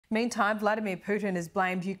Meantime, Vladimir Putin has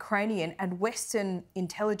blamed Ukrainian and Western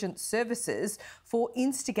intelligence services for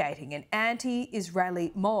instigating an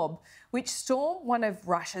anti-Israeli mob, which stormed one of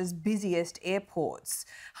Russia's busiest airports.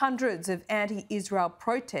 Hundreds of anti-Israel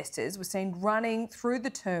protesters were seen running through the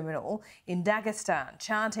terminal in Dagestan,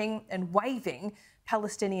 chanting and waving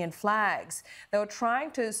Palestinian flags. They were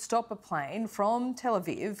trying to stop a plane from Tel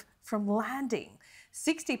Aviv from landing.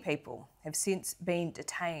 60 people have since been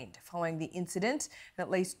detained following the incident, and at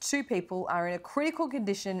least 2 people are in a critical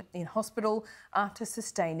condition in hospital after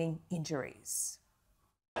sustaining injuries.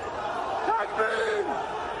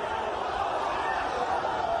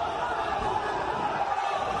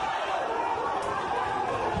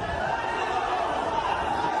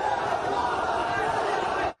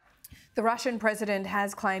 The Russian president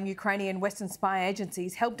has claimed Ukrainian and Western spy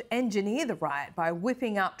agencies helped engineer the riot by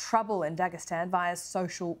whipping up trouble in Dagestan via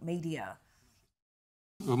social media.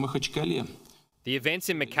 The events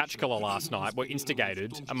in Makhachkala last night were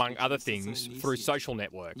instigated, among other things, through social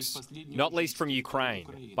networks, not least from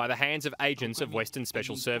Ukraine, by the hands of agents of Western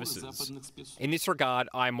special services. In this regard,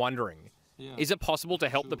 I am wondering, is it possible to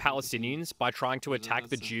help the Palestinians by trying to attack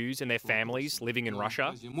the Jews and their families living in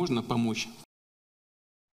Russia?